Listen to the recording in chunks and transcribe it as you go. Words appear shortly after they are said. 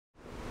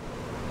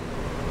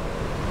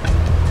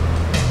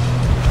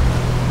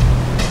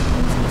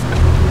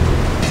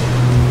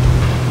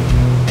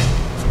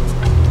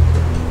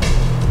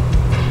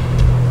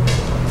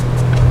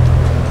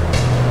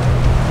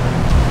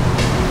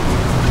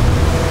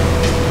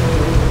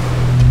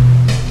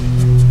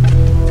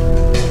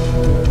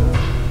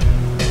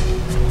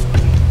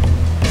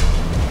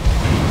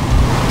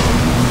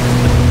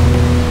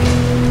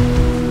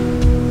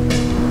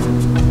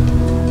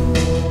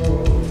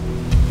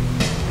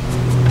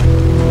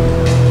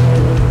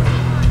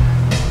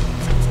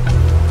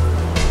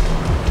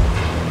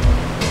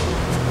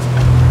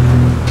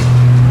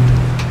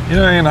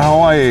in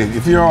Hawaii,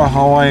 if you're a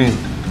Hawaiian,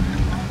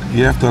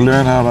 you have to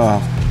learn how to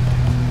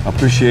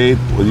appreciate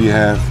what you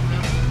have,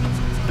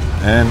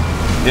 and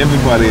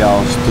everybody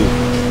else too.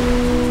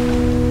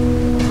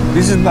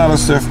 This is not a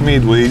surf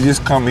meet where you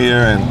just come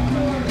here and,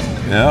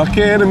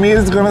 okay, the meet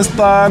is gonna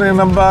start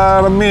in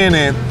about a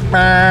minute.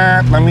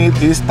 The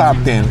meet is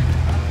starting.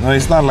 No,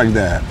 it's not like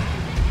that.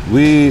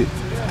 We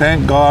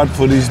thank God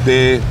for this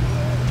day.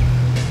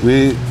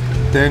 We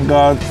thank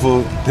God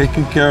for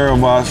taking care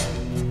of us.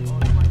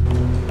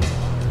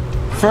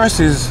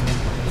 First is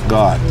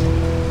God,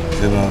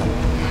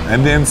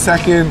 and then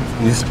second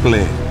is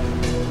play.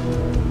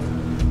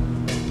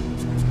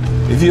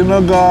 If you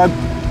know God,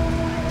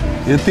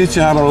 He'll teach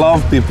you how to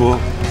love people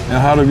and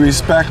how to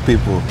respect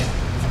people.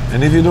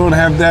 And if you don't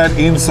have that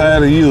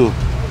inside of you,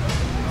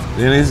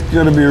 then it's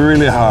going to be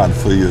really hard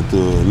for you to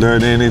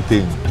learn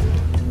anything,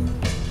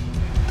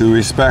 to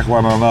respect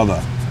one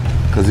another,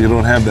 because you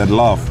don't have that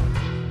love.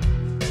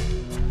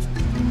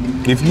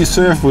 If you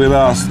surf with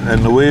us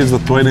and the waves are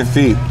 20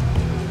 feet,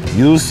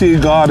 you'll see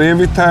God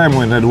every time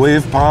when that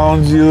wave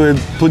pounds you and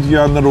puts you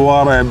under the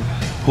water and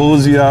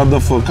pulls you under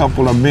for a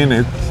couple of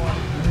minutes.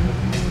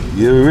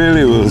 You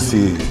really will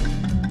see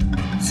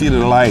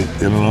the light,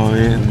 you know what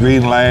I mean?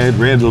 Green light,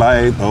 red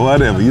light, or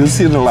whatever. You'll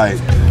see the light,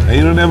 and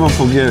you'll never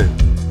forget it.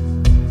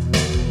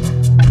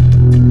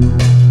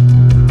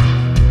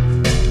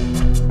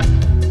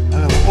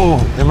 Oh,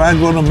 am I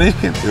going to make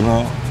it,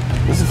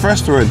 What's the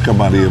first word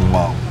come out of your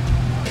mouth?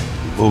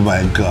 Oh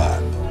my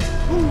God.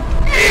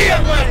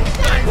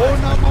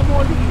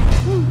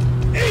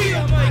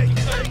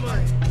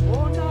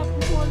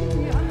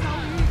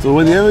 So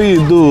whatever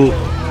you do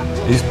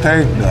is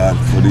thank God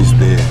for this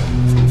day.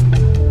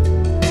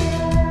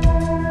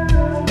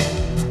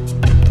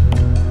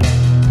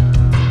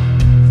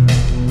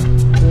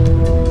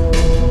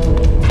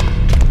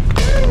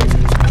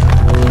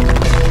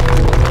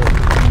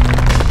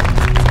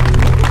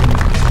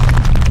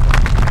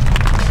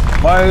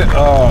 My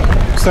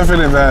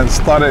surfing event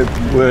started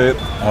with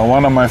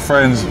one of my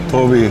friends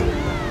told me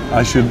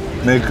I should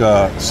make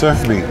a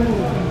surf meet.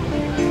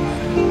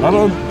 I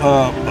don't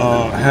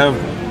have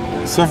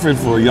surfing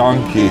for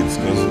young kids,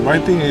 because my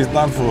thing is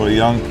not for a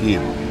young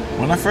kid.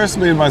 When I first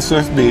made my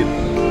surf meet,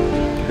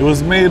 it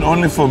was made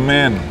only for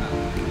men,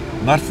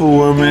 not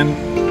for women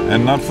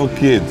and not for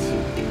kids.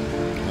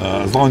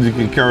 As long as you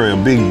can carry a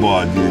big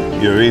board,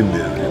 you're in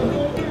there.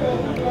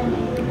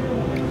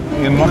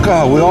 In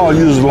Makaha, we all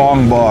use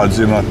long boards,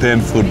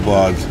 10-foot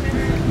boards.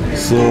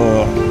 So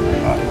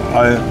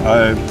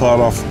I thought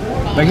of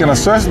making a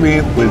surf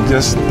meet with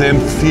just 10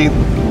 feet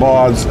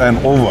boards and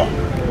over.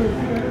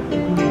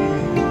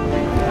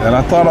 And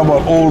I thought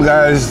about old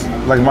guys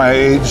like my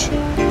age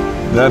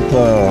that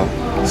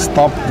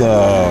stopped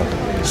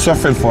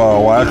surfing for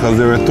a while because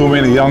there were too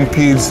many young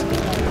kids.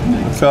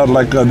 It felt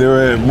like they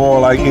were more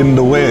like in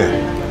the way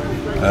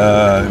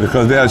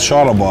because they had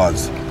shorter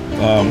boards.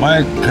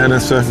 My kind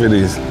of surfing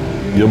is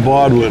your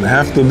board would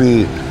have to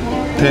be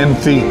 10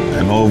 feet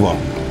and over,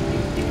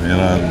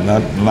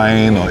 not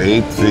 9 or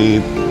 8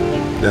 feet.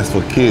 That's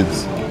for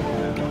kids.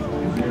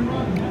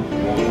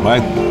 My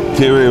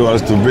theory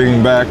was to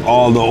bring back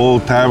all the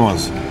old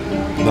timers,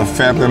 the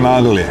fat and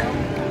ugly.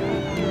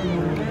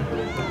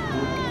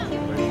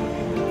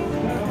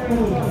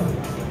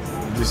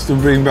 Just to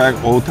bring back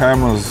old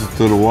timers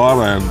to the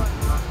water and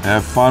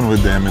have fun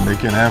with them, and they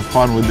can have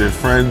fun with their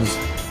friends,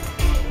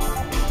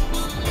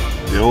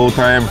 the old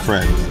time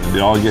friends, and they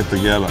all get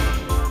together.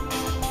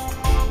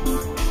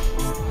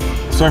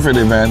 Surfing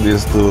event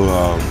is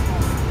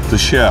to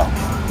share.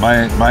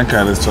 My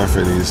kind of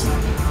surfing is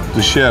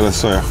to share the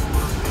surf,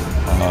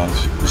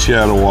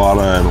 share the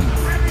water, and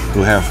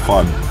to have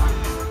fun.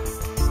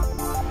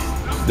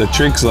 The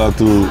tricks are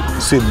to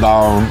sit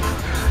down,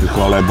 we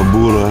call that the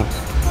Buddha,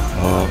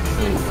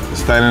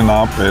 standing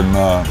up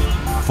and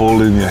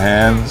folding your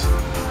hands.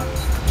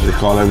 They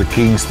call it the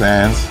king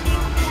stance.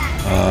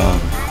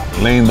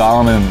 Laying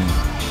down and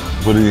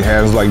putting your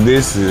hands like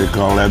this, they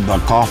call that the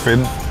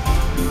coffin.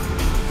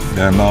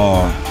 And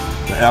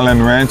the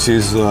Allen wrench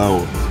is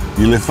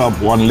you lift up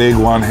one leg,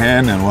 one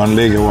hand, and one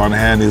leg and one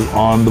hand is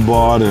on the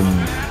board, and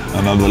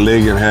another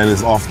leg and hand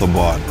is off the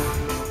board.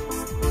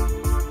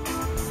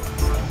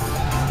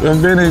 There are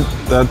many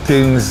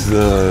things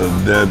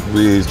that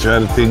we try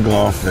to think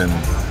of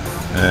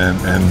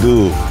and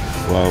do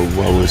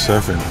while we're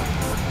surfing.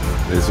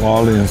 It's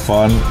all in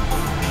fun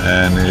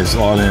and it's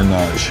all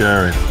in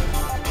sharing.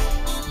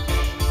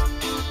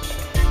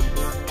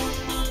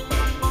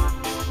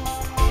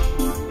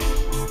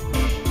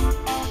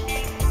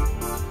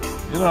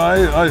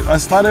 I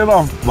started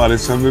off body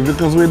surfing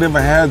because we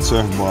never had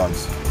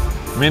surfboards.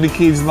 Many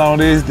kids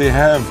nowadays, they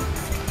have,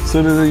 as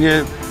soon as they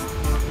get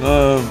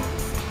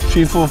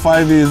 3, 4,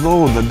 5 years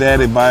old, the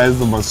daddy buys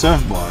them a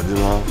surfboard,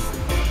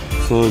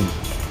 So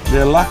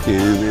they're lucky,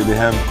 they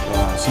have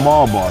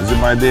small boards. In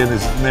my day, they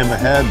never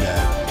had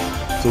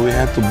that. So we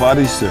had to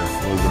body surf,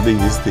 was the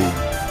biggest thing.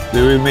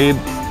 They were made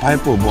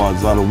piper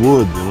boards out of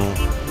wood,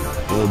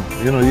 So,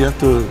 you have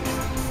to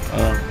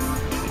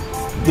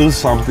do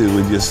something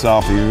with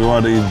yourself if you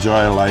want to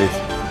enjoy life.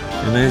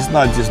 You know, it's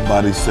not just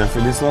body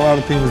surfing. It's a lot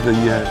of things that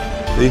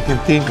you can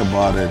think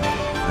about it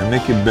and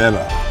make it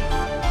better.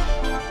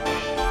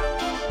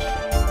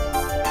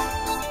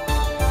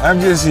 I'm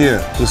just here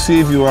to see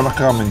if you want to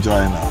come and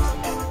join us.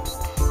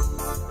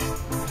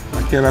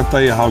 I cannot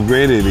tell you how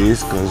great it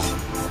is because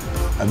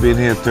I've been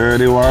here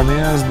 31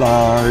 years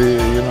now.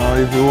 You know,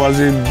 if it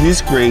wasn't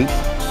this great,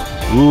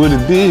 we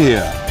wouldn't be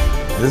here.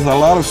 There's a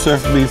lot of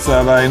surf meets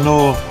that I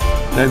know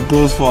that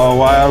goes for a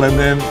while and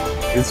then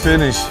it's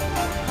finished.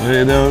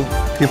 They'll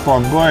keep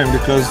on going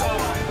because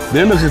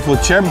they're looking for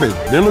champions.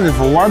 They're looking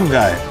for one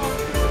guy.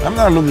 I'm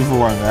not looking for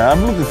one guy.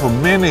 I'm looking for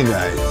many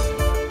guys.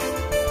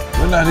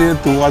 We're not here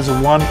to watch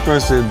one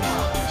person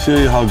show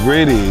you how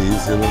great he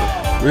is. You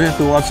know? We're here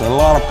to watch a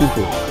lot of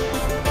people,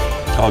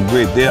 how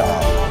great they are.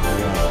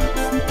 You know?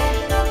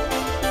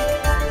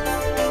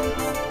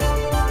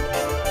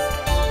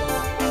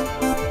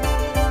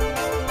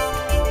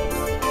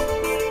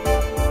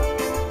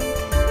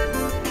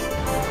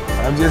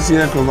 I'm just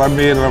here because I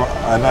made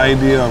an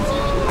idea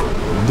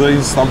of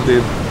doing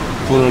something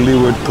for the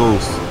Leeward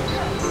Coast.